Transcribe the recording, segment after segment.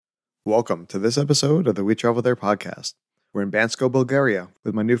Welcome to this episode of the We Travel There podcast. We're in Bansko, Bulgaria,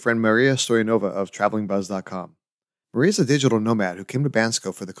 with my new friend Maria Stoyanova of TravelingBuzz.com. Maria is a digital nomad who came to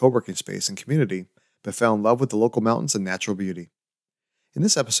Bansko for the co-working space and community, but fell in love with the local mountains and natural beauty. In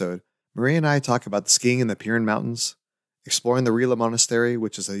this episode, Maria and I talk about the skiing in the Pirin Mountains, exploring the Rila Monastery,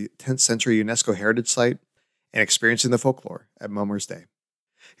 which is a 10th century UNESCO heritage site, and experiencing the folklore at Mummers Day.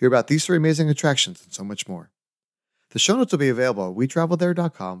 Hear about these three amazing attractions and so much more. The show notes will be available at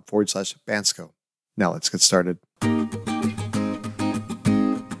wetravelthere.com/Bansko. Now let's get started.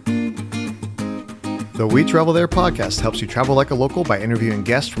 The We Travel There podcast helps you travel like a local by interviewing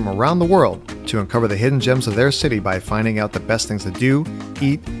guests from around the world to uncover the hidden gems of their city by finding out the best things to do,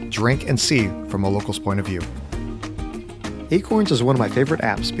 eat, drink, and see from a local's point of view. Acorns is one of my favorite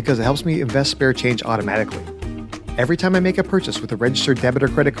apps because it helps me invest spare change automatically. Every time I make a purchase with a registered debit or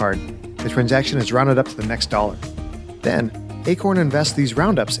credit card, the transaction is rounded up to the next dollar. Then, Acorn invests these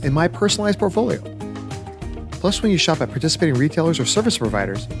roundups in my personalized portfolio. Plus, when you shop at participating retailers or service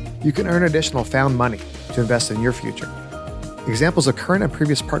providers, you can earn additional found money to invest in your future. Examples of current and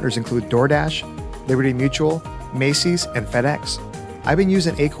previous partners include DoorDash, Liberty Mutual, Macy's, and FedEx. I've been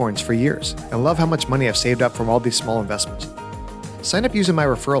using Acorns for years and love how much money I've saved up from all these small investments. Sign up using my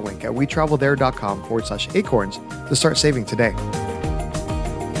referral link at wetravelthere.com/acorns to start saving today.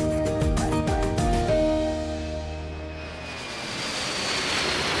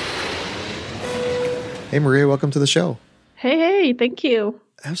 Hey, Maria, welcome to the show. Hey, thank you.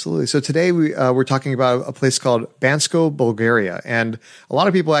 Absolutely. So today we're talking about a place called Bansko, Bulgaria. And a lot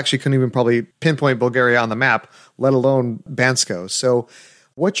of people actually couldn't even probably pinpoint Bulgaria on the map, let alone Bansko. So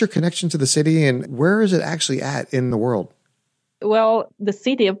what's your connection to the city and where is it actually at in the world? Well, the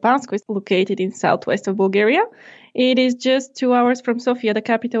city of Bansko is located in southwest of Bulgaria. It is just 2 hours from Sofia, the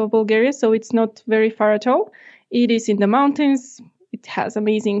capital of Bulgaria, so it's not very far at all. It is in the mountains. It has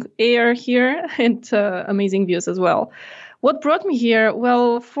amazing air here and amazing views as well. What brought me here?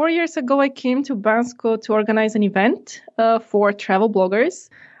 Well, 4 years ago, I came to Bansko to organize an event for travel bloggers.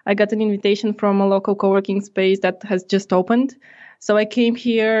 I got an invitation from a local co-working space that has just opened. So I came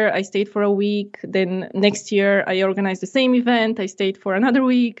here, I stayed for a week. Then next year, I organized the same event. I stayed for another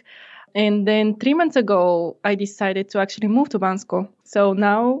week. And then 3 months ago, I decided to actually move to Bansko. So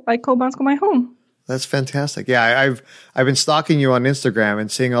now I call Bansko my home. That's fantastic. Yeah, I've been stalking you on Instagram and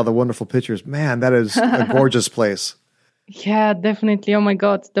seeing all the wonderful pictures. Man, that is a gorgeous place. Yeah, definitely. Oh my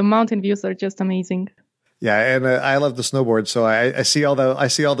God, the mountain views are just amazing. Yeah, and I love the snowboard, so I see all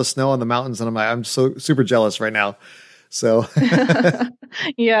the snow on the mountains, and I'm so super jealous right now. So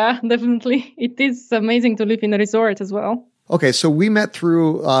yeah, definitely. It is amazing to live in a resort as well. Okay, so we met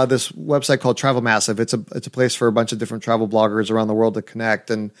through this website called Travel Massive. It's a place for a bunch of different travel bloggers around the world to connect.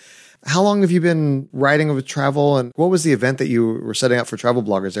 And how long have you been writing with travel, and what was the event that you were setting up for travel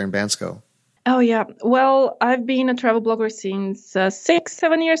bloggers there in Bansko? Oh, yeah. Well, I've been a travel blogger since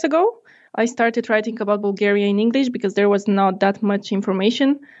 6-7 years ago. I started writing about Bulgaria in English because there was not that much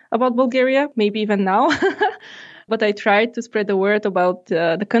information about Bulgaria, maybe even now. But I tried to spread the word about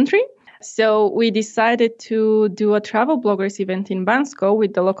the country. So we decided to do a travel bloggers event in Bansko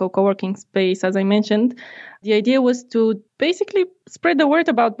with the local co-working space, as I mentioned. The idea was to basically spread the word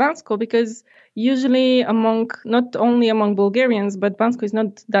about Bansko because usually not only among Bulgarians, but Bansko is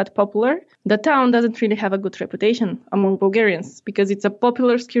not that popular. The town doesn't really have a good reputation among Bulgarians because it's a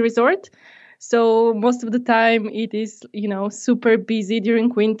popular ski resort. So most of the time it is, super busy during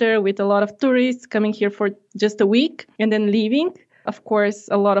winter with a lot of tourists coming here for just a week and then leaving. Of course,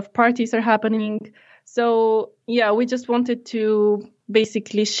 a lot of parties are happening. So, yeah, we just wanted to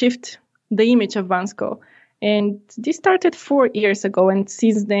basically shift the image of Bansko. And this started 4 years ago. And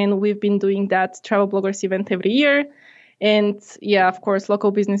since then, we've been doing that travel bloggers event every year. And yeah, of course, local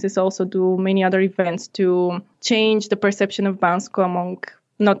businesses also do many other events to change the perception of Bansko among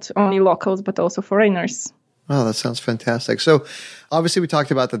not only locals, but also foreigners. Oh, that sounds fantastic. So obviously we talked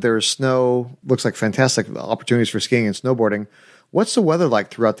about that there is snow, looks like fantastic opportunities for skiing and snowboarding. What's the weather like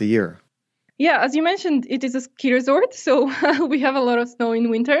throughout the year? Yeah, as you mentioned, it is a ski resort, so we have a lot of snow in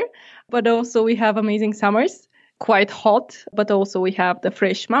winter, but also we have amazing summers, quite hot, but also we have the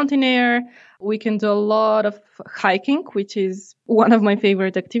fresh mountain air. We can do a lot of hiking, which is one of my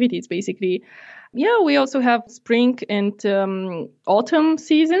favorite activities, basically. Yeah, we also have spring and autumn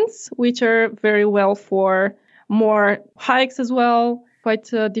seasons, which are very well for more hikes as well, quite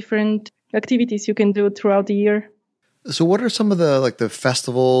different activities you can do throughout the year. So what are some of the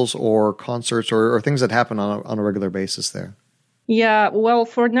festivals or concerts or things that happen on a regular basis there? Yeah, well,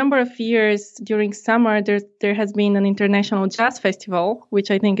 for a number of years during summer, there has been an international jazz festival, which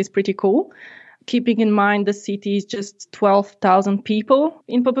I think is pretty cool. keeping in mind the city is just 12,000 people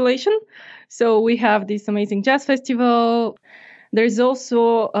in population. So we have this amazing jazz festival. There's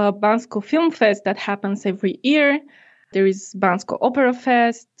also a Bansko Film Fest that happens every year. There is Bansko Opera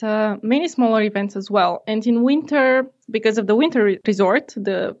Fest, many smaller events as well. And in winter, because of the winter resort,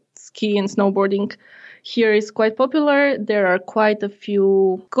 the ski and snowboarding here is quite popular. There are quite a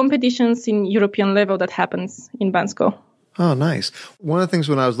few competitions in European level that happens in Bansko. Oh, nice. One of the things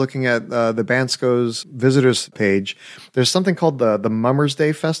when I was looking at the Bansko's visitors page, there's something called the Mummers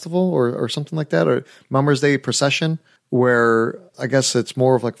Day Festival or something like that, or Mummers Day Procession, where I guess it's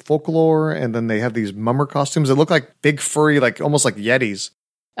more of like folklore, and then they have these mummer costumes that look like big furry, like almost like Yetis.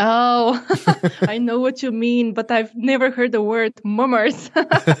 Oh, I know what you mean, but I've never heard the word mummers.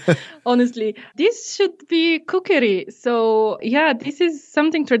 Honestly, this should be cookery. So yeah, this is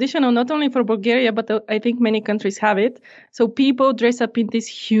something traditional, not only for Bulgaria, but I think many countries have it. So people dress up in these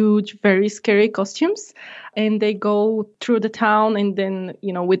huge, very scary costumes, and they go through the town, and then,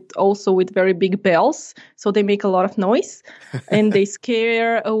 with very big bells. So they make a lot of noise and they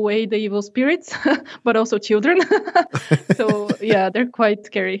scare away the evil spirits, but also children. So yeah, they're quite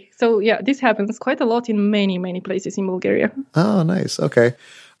scary. So yeah, this happens quite a lot in many, many places in Bulgaria. Oh, nice. Okay.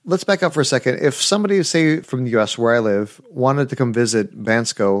 Let's back up for a second. If somebody, say from the U.S. where I live, wanted to come visit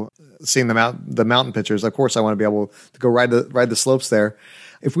Bansko, seeing the mountain pictures, of course I want to be able to go ride the slopes there.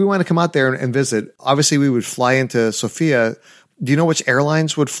 If we want to come out there and visit, obviously we would fly into Sofia. Do you know which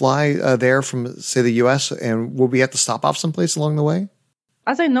airlines would fly there from, say, the U.S., and will we have to stop off someplace along the way?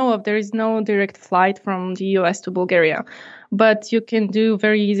 As I know of, there is no direct flight from the US to Bulgaria, but you can do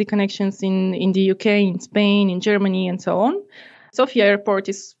very easy connections in the UK, in Spain, in Germany, and so on. Sofia Airport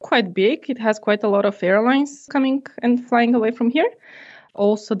is quite big. It has quite a lot of airlines coming and flying away from here.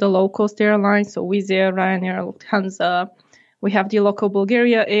 Also the low-cost airlines, so Wizz Air, Ryanair, Lufthansa. We have the local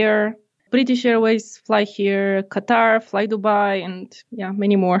Bulgaria Air. British Airways fly here, Qatar, Fly Dubai, and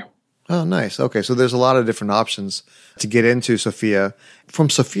many more. Oh, nice. Okay, so there's a lot of different options to get into Sofia. From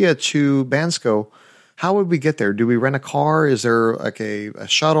Sofia to Bansko, how would we get there? Do we rent a car? Is there like a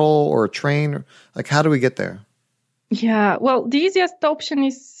shuttle or a train? Like, how do we get there? Yeah, well, the easiest option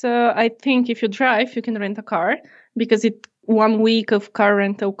is, I think, if you drive, you can rent a car, because 1 week of car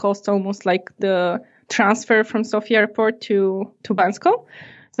rental costs almost like the transfer from Sofia Airport to Bansko.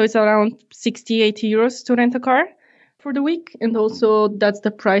 So it's around 60, 80 euros to rent a car for the week. And also that's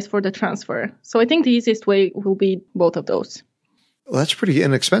the price for the transfer. So I think the easiest way will be both of those. Well, that's pretty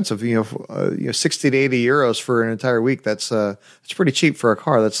inexpensive. 60 to 80 euros for an entire week. That's pretty cheap for a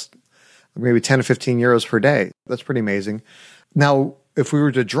car. That's maybe 10 to 15 euros per day. That's pretty amazing. Now, if we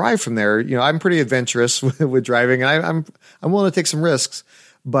were to drive from there, I'm pretty adventurous with driving, and I'm willing to take some risks.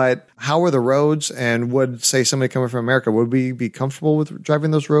 But how are the roads? And would, say, somebody coming from America, would we be comfortable with driving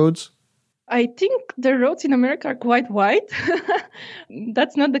those roads? I think the roads in America are quite wide.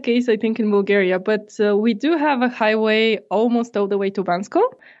 That's not the case, I think, in Bulgaria. But we do have a highway almost all the way to Bansko.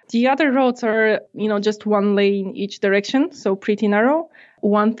 The other roads are, just one lane each direction, so pretty narrow.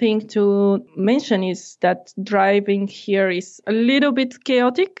 One thing to mention is that driving here is a little bit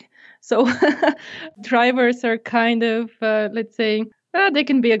chaotic. So drivers are kind of, let's say, they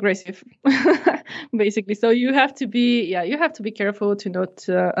can be aggressive, basically. So you have to be careful to not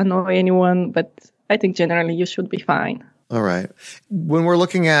annoy anyone. But I think generally you should be fine. All right. When we're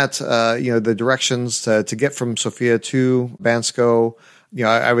looking at, the directions to get from Sofia to Bansko,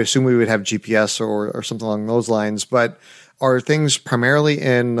 I would assume we would have GPS or something along those lines. But are things primarily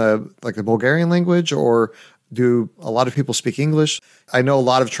in like the Bulgarian language, or do a lot of people speak English? I know a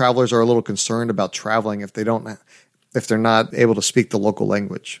lot of travelers are a little concerned about traveling if they're not able to speak the local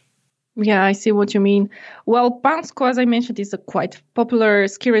language. Yeah, I see what you mean. Well, Bansko, as I mentioned, is a quite popular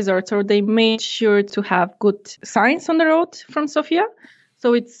ski resort, so they made sure to have good signs on the road from Sofia.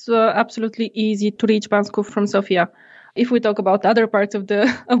 So it's absolutely easy to reach Bansko from Sofia. If we talk about other parts of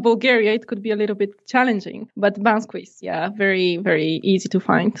Bulgaria, it could be a little bit challenging. But Bansko is, very, very easy to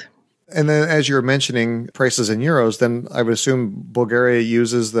find. And then, as you're mentioning prices in euros, then I would assume Bulgaria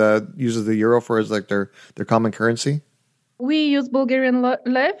uses the euro for as like their common currency. We use Bulgarian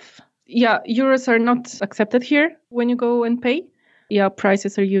lev. Yeah, euros are not accepted here when you go and pay. Yeah,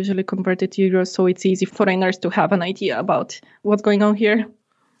 prices are usually converted to euros, so it's easy for foreigners to have an idea about what's going on here.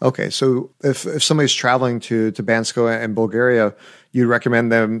 Okay, so if somebody's traveling to Bansko and Bulgaria, you'd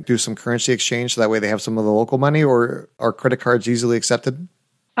recommend them do some currency exchange so that way they have some of the local money, or are credit cards easily accepted?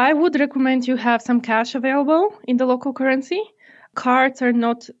 I would recommend you have some cash available in the local currency. Cards are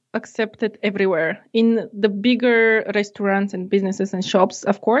not accepted everywhere. In the bigger restaurants and businesses and shops,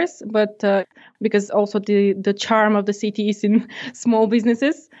 of course, but because also the charm of the city is in small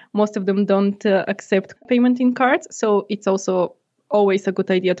businesses. most of them don't accept payment in cards. So it's also always a good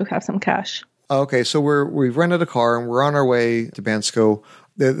idea to have some cash. Okay, so we've rented a car and we're on our way to Bansko.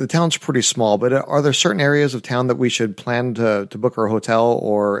 The town's pretty small, but are there certain areas of town that we should plan to book our hotel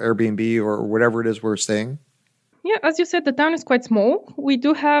or Airbnb or whatever it is we're staying? Yeah, as you said, the town is quite small. We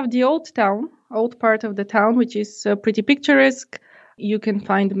do have the old part of the town, which is pretty picturesque. You can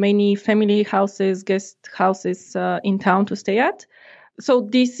find many family houses, guest houses in town to stay at. So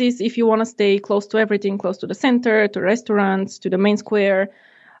this is if you want to stay close to everything, close to the center, to restaurants, to the main square.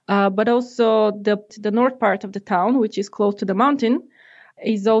 But also the north part of the town, which is close to the mountain,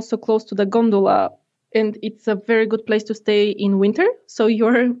 is also close to the gondola. And it's a very good place to stay in winter. So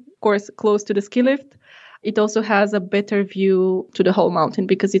you're, of course, close to the ski lift. It also has a better view to the whole mountain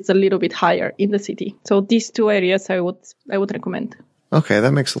because it's a little bit higher in the city. So these two areas I would recommend. Okay,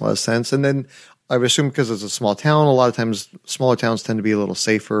 that makes a lot of sense. And then I would assume because it's a small town, a lot of times smaller towns tend to be a little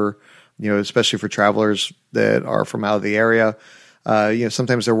safer, especially for travelers that are from out of the area.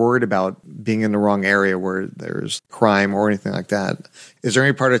 Sometimes they're worried about being in the wrong area where there's crime or anything like that. Is there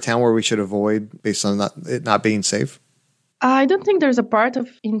any part of town where we should avoid based on it not being safe? I don't think there's a part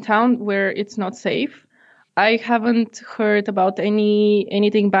in town where it's not safe. I haven't heard about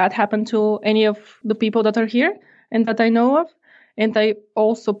anything bad happen to any of the people that are here and that I know of. And I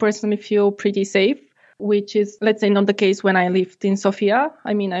also personally feel pretty safe, which is, let's say, not the case when I lived in Sofia.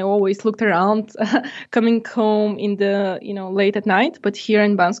 I mean, I always looked around coming home in the, late at night. But here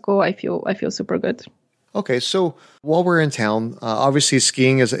in Bansko, I feel super good. Okay, so while we're in town, obviously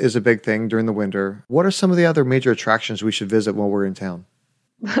skiing is a big thing during the winter. What are some of the other major attractions we should visit while we're in town?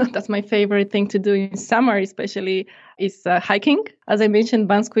 That's my favorite thing to do in summer, especially, is hiking. As I mentioned,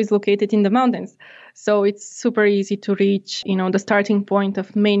 Bansko is located in the mountains. So it's super easy to reach, the starting point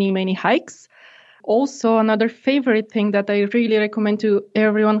of many, many hikes. Also, another favorite thing that I really recommend to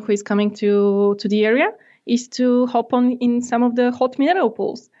everyone who is coming to the area is to hop on in some of the hot mineral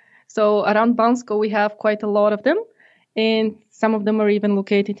pools. So around Bansko, we have quite a lot of them. And some of them are even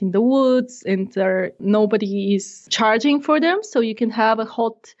located in the woods and nobody is charging for them. So you can have a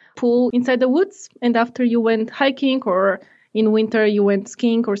hot pool inside the woods. And after you went hiking or in winter you went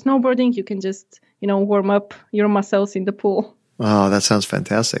skiing or snowboarding, you can just, warm up your muscles in the pool. Oh, that sounds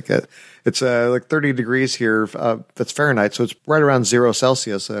fantastic. It's like 30 degrees here. That's Fahrenheit. So it's right around 0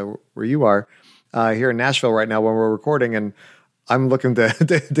 Celsius where you are here in Nashville right now when we're recording. And I'm looking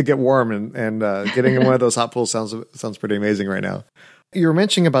to get warm and getting in one of those hot pools sounds pretty amazing right now. You were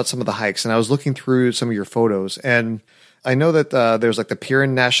mentioning about some of the hikes, and I was looking through some of your photos, and I know that there's like the Pirin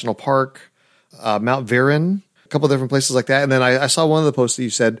National Park, Mount Viren, a couple of different places like that. And then I saw one of the posts that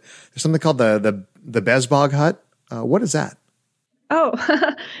you said there's something called the Bezbog Hut. What is that? Oh,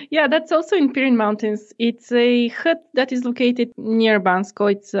 yeah, that's also in Pirin Mountains. It's a hut that is located near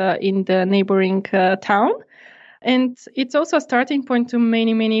Bansko. It's in the neighboring town. And it's also a starting point to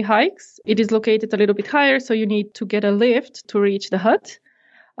many, many hikes. It is located a little bit higher, so you need to get a lift to reach the hut.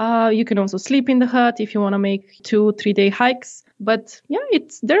 You can also sleep in the hut if you want to make 2-3 day hikes. But yeah,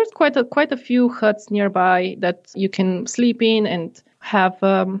 there's quite a few huts nearby that you can sleep in and have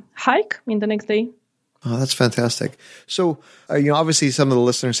hike in the next day. Oh, that's fantastic. So, obviously some of the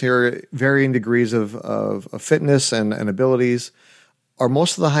listeners here varying degrees of fitness and abilities. Are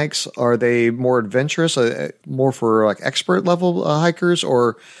most of the hikes, are they more adventurous, more for like expert level hikers,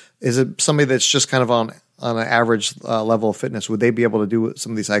 or is it somebody that's just kind of on an average level of fitness? Would they be able to do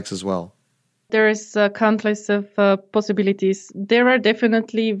some of these hikes as well? There is countless of possibilities. There are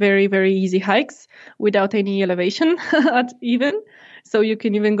definitely very, very easy hikes without any elevation even. So you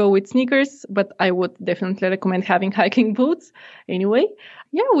can even go with sneakers, but I would definitely recommend having hiking boots anyway.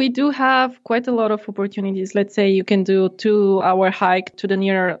 Yeah, we do have quite a lot of opportunities. Let's say you can do 2-hour hike to the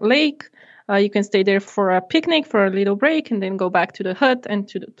near lake. You can stay there for a picnic, for a little break, and then go back to the hut and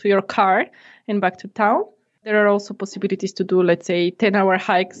to your car and back to town. There are also possibilities to do, let's say, 10-hour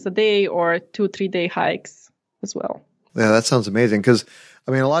hikes a day or 2-3 day hikes as well. Yeah, that sounds amazing. Because,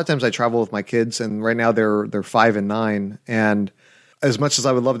 a lot of times I travel with my kids, and right now they're 5 and 9. And as much as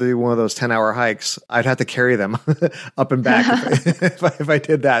I would love to do one of those 10-hour hikes, I'd have to carry them up and back if I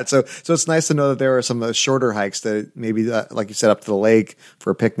did that. So it's nice to know that there are some shorter hikes that maybe, like you said, up to the lake for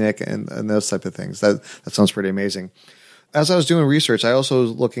a picnic and those type of things. That sounds pretty amazing. As I was doing research, I also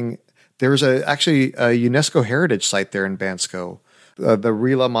was looking. There was actually a UNESCO heritage site there in Bansko, the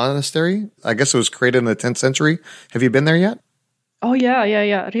Rila Monastery. I guess it was created in the 10th century. Have you been there yet? Oh,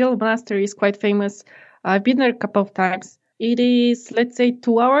 yeah. Rila Monastery is quite famous. I've been there a couple of times. It is, let's say,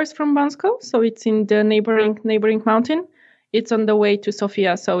 2 hours from Bansko, so it's in the neighboring mountain. It's on the way to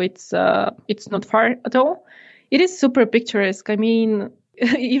Sofia, so it's not far at all. It is super picturesque.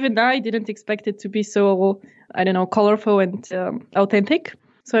 even I didn't expect it to be so, I don't know, colorful and authentic.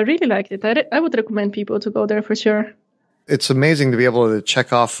 So I really liked it. I would recommend people to go there for sure. It's amazing to be able to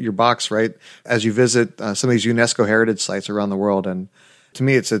check off your box, right, as you visit some of these UNESCO heritage sites around the world. And to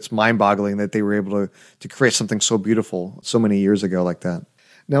me, it's mind-boggling that they were able to create something so beautiful so many years ago like that.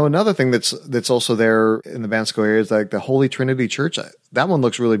 Now, another thing that's also there in the Bansko area is like the Holy Trinity Church. That one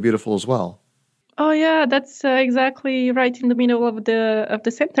looks really beautiful as well. Oh yeah, that's exactly right in the middle of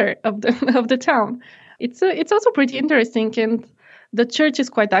the center of the town. It's also pretty interesting, and the church is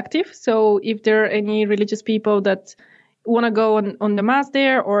quite active. So if there are any religious people that want to go on the mass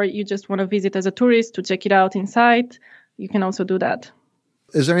there, or you just want to visit as a tourist to check it out inside, you can also do that.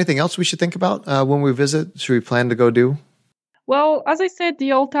 Is there anything else we should think about when we visit? Should we plan to go do? Well, as I said,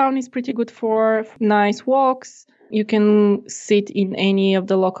 the old town is pretty good for nice walks. You can sit in any of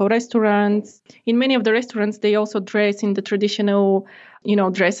the local restaurants. In many of the restaurants, they also dress in the traditional,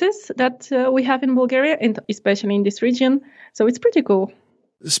 dresses that we have in Bulgaria, and especially in this region. So it's pretty cool.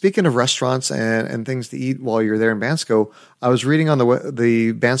 Speaking of restaurants and things to eat while you're there in Bansko, I was reading on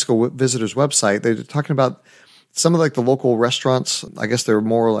the Bansko visitors website. They're talking about some of like the local restaurants. I guess they're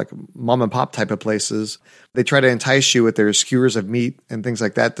more like mom and pop type of places. They try to entice you with their skewers of meat and things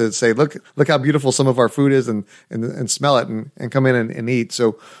like that to say, look how beautiful some of our food is and smell it and come in and eat.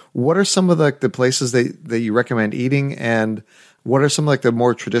 So what are some of the places that you recommend eating, and what are some like the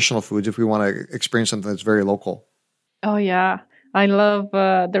more traditional foods if we want to experience something that's very local? Oh, yeah. I love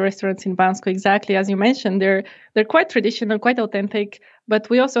the restaurants in Bansko, exactly as you mentioned. They're quite traditional, quite authentic, but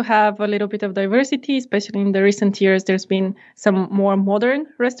we also have a little bit of diversity, especially in the recent years. There's been some more modern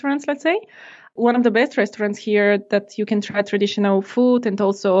restaurants, let's say. One of the best restaurants here that you can try traditional food and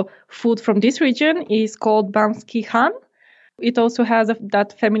also food from this region is called Banski Han. It also has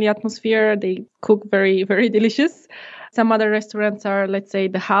that family atmosphere. They cook very, very delicious. Some other restaurants are, let's say,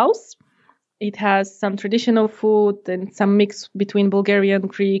 The House. It has some traditional food and some mix between Bulgarian,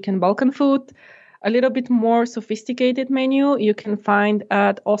 Greek, and Balkan food. A little bit more sophisticated menu you can find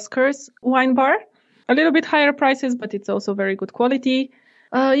at Oscar's Wine Bar. A little bit higher prices, but it's also very good quality.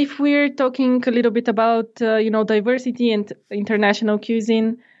 If we're talking a little bit about, diversity and international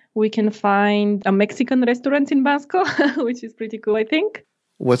cuisine, we can find a Mexican restaurant in Bansko, which is pretty cool, I think.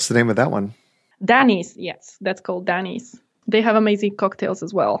 What's the name of that one? Danny's. Yes, that's called Danny's. They have amazing cocktails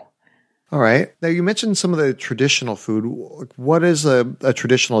as well. All right. Now, you mentioned some of the traditional food. What is a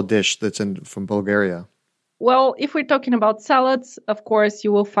traditional dish that's from Bulgaria? Well, if we're talking about salads, of course,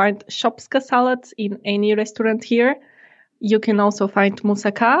 you will find shopska salads in any restaurant here. You can also find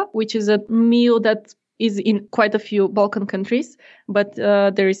moussaka, which is a meal that is in quite a few Balkan countries, but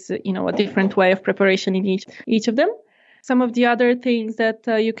there is, a different way of preparation in each of them. Some of the other things that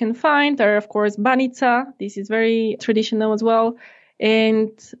you can find are, of course, banica. This is very traditional as well. And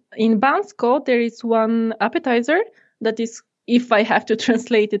in Bansko, there is one appetizer that is, if I have to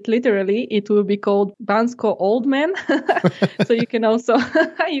translate it literally, it will be called Bansko Old Man. So you can also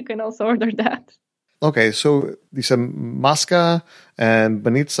order that. Okay, so you said maska and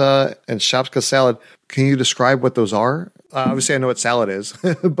banica and shopska salad. Can you describe what those are? Obviously, I know what salad is,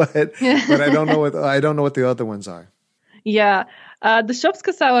 but I don't know what the other ones are. Yeah. The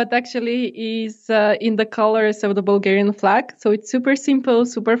shopska salad actually is in the colors of the Bulgarian flag. So it's super simple,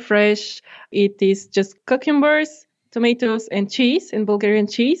 super fresh. It is just cucumbers, tomatoes, and cheese, and Bulgarian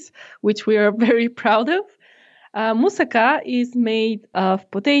cheese, which we are very proud of. Moussaka is made of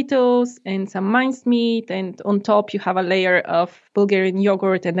potatoes and some mincemeat, and on top you have a layer of Bulgarian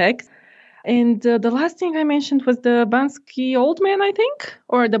yogurt and eggs. And the last thing I mentioned was the Banski Old Man, I think,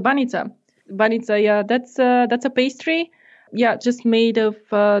 or the banica. Banica, yeah, that's a pastry. Yeah, just made of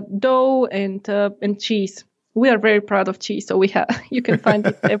dough and cheese. We are very proud of cheese, so you can find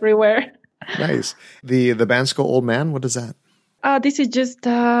it everywhere. Nice. The Bansko Old Man, what is that? This is just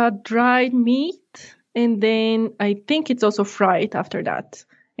dried meat, and then I think it's also fried after that.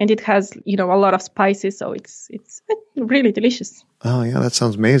 And it has, a lot of spices, so it's really delicious. Oh yeah, that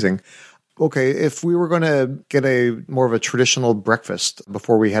sounds amazing. Okay, if we were going to get a more of a traditional breakfast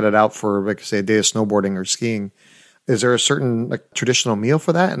before we headed out for, like, say, a day of snowboarding or skiing, is there a certain traditional meal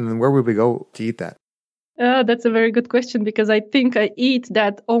for that? And then where would we go to eat that? That's a very good question, because I think I eat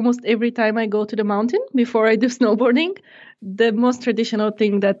that almost every time I go to the mountain before I do snowboarding. The most traditional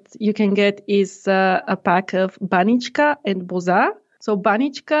thing that you can get is a pack of banichka and boza. So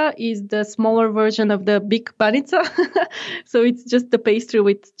banichka is the smaller version of the big banica. So it's just the pastry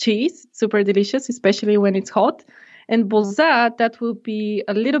with cheese. It's super delicious, especially when it's hot. And Bolza, that will be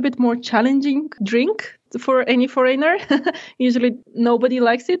a little bit more challenging drink for any foreigner. Usually nobody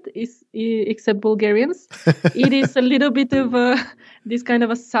likes it except Bulgarians. It is a little bit of this kind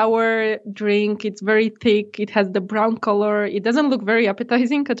of a sour drink. It's very thick. It has the brown color. It doesn't look very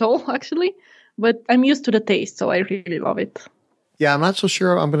appetizing at all, actually. But I'm used to the taste, so I really love it. Yeah, I'm not so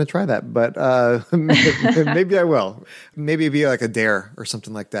sure I'm going to try that, but maybe I will. Maybe it'd be like a dare or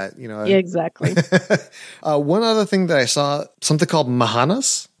something like that. Yeah, exactly. One other thing that I saw, something called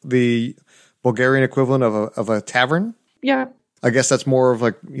Mahanas, the Bulgarian equivalent of a tavern. Yeah. I guess that's more of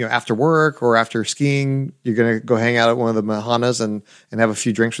like, after work or after skiing, you're going to go hang out at one of the Mahanas and have a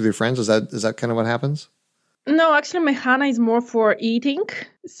few drinks with your friends. Is that kind of what happens? No, actually, Mehana is more for eating.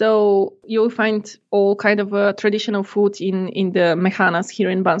 So you'll find all kind of traditional food in the Mehanas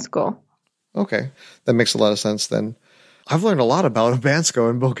here in Bansko. Okay. That makes a lot of sense then. I've learned a lot about Bansko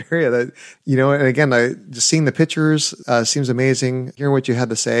in Bulgaria. That and again, just seeing the pictures seems amazing. Hearing what you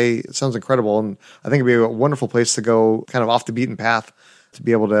had to say, it sounds incredible. And I think it'd be a wonderful place to go kind of off the beaten path to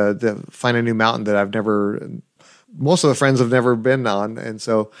be able to find a new mountain that most of the friends have never been on. And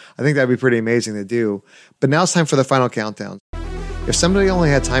so I think that'd be pretty amazing to do. But now it's time for the final countdown. If somebody only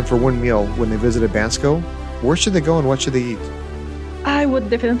had time for one meal when they visited Bansko, where should they go and what should they eat? I would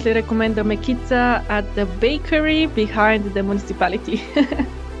definitely recommend the Mekitsa at the bakery behind the municipality.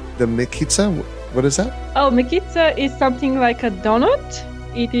 The Mekitsa? What is that? Oh, Mekitsa is something like a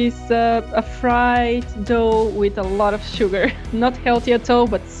donut. It is a fried dough with a lot of sugar. Not healthy at all,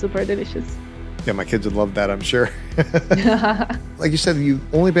 but super delicious. Yeah, my kids would love that, I'm sure. Like you said,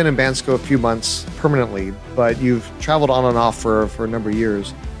 you've only been in Bansko a few months permanently, but you've traveled on and off for a number of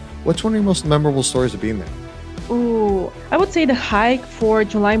years. What's one of your most memorable stories of being there? Ooh, I would say the hike for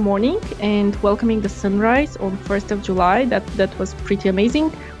July morning and welcoming the sunrise on 1st of July. That was pretty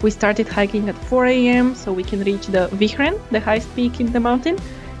amazing. We started hiking at 4 a.m. so we can reach the Vihren, the highest peak in the mountain.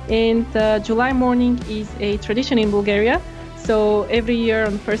 And July morning is a tradition in Bulgaria. So every year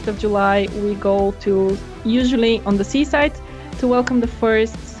on 1st of July, we go to, usually on the seaside, to welcome the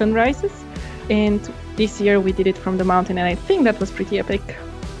first sunrises. And this year we did it from the mountain, and I think that was pretty epic.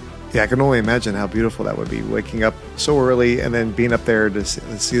 Yeah, I can only imagine how beautiful that would be, waking up so early and then being up there to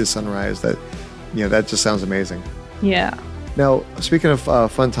see the sunrise. That just sounds amazing. Yeah. Now, speaking of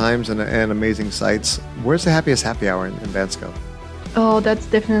fun times and amazing sights, where's the happiest happy hour in Bansko? Oh, that's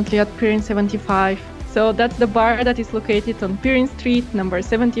definitely at Pirin 75. So that's the bar that is located on Pirin Street, number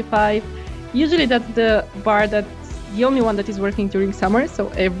 75. Usually that's the bar that's the only one that is working during summer, so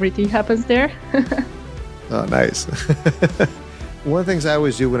everything happens there. Oh, nice. One of the things I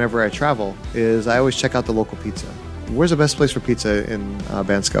always do whenever I travel is I always check out the local pizza. Where's the best place for pizza in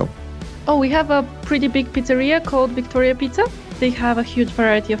Bansko? Oh, we have a pretty big pizzeria called Victoria Pizza. They have a huge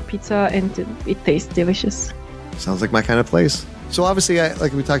variety of pizza and it tastes delicious. Sounds like my kind of place. So obviously,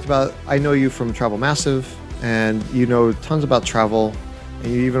 like we talked about, I know you from Travel Massive, and you know tons about travel,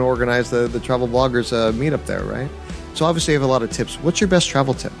 and you even organize the Travel Bloggers meetup there, right? So obviously you have a lot of tips. What's your best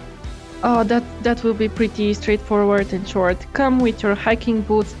travel tip? Oh, that will be pretty straightforward and short. Come with your hiking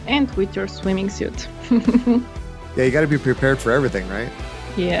boots and with your swimming suit. Yeah, you got to be prepared for everything, right?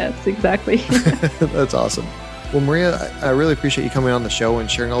 Yes, exactly. That's awesome. Well, Maria, I really appreciate you coming on the show and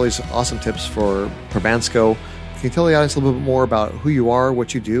sharing all these awesome tips for Bansko. Can you tell the audience a little bit more about who you are,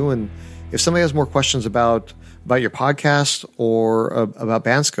 what you do, and if somebody has more questions about your podcast or about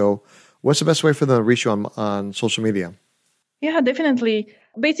Bansko, what's the best way for them to reach you on social media? Yeah, definitely.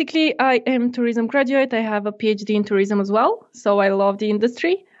 Basically, I am tourism graduate. I have a PhD in tourism as well, so I love the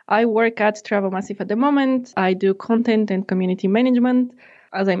industry. I work at Travel Massive at the moment. I do content and community management.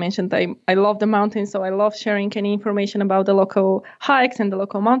 As I mentioned, I love the mountains, so I love sharing any information about the local hikes and the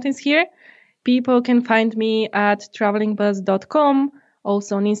local mountains here. People can find me at travelingbuzz.com,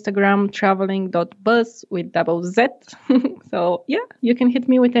 also on Instagram, traveling.buzz with double Z. So yeah, you can hit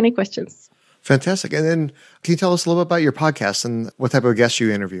me with any questions. Fantastic. And then can you tell us a little bit about your podcast and what type of guests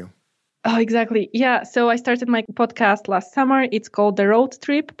you interview? Oh, exactly. Yeah. So I started my podcast last summer. It's called the Road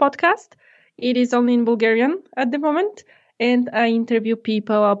Trip Podcast. It is only in Bulgarian at the moment. And I interview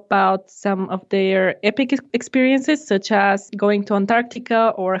people about some of their epic experiences, such as going to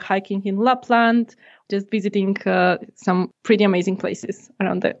Antarctica or hiking in Lapland, just visiting some pretty amazing places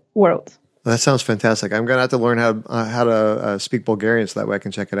around the world. Well, that sounds fantastic. I'm going to have to learn how to speak Bulgarian so that way I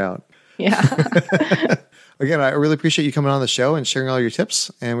can check it out. Yeah. Again, I really appreciate you coming on the show and sharing all your tips.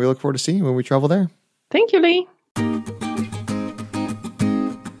 And we look forward to seeing you when we travel there. Thank you, Lee.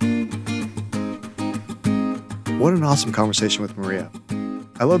 What an awesome conversation with Maria.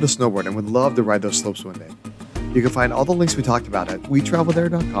 I love to snowboard and would love to ride those slopes one day. You can find all the links we talked about at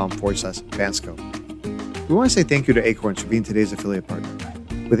wetravelthere.com/Bansko. We want to say thank you to Acorns for being today's affiliate partner.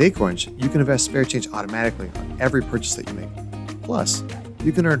 With Acorns, you can invest spare change automatically on every purchase that you make. Plus,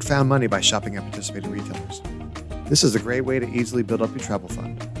 you can earn found money by shopping at participating retailers. This is a great way to easily build up your travel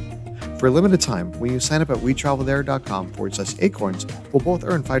fund. For a limited time, when you sign up at wetravelthere.com/acorns, we'll both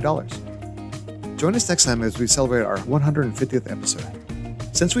earn $5. Join us next time as we celebrate our 150th episode.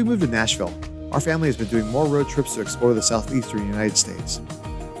 Since we moved to Nashville, our family has been doing more road trips to explore the southeastern United States.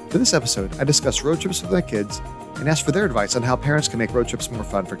 For this episode, I discussed road trips with my kids and asked for their advice on how parents can make road trips more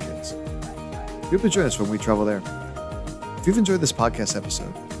fun for kids. We hope to join us when we travel there. If you've enjoyed this podcast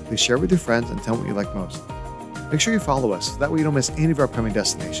episode, please share it with your friends and tell them what you like most. Make sure you follow us so that way you don't miss any of our upcoming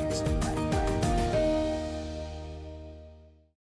destinations.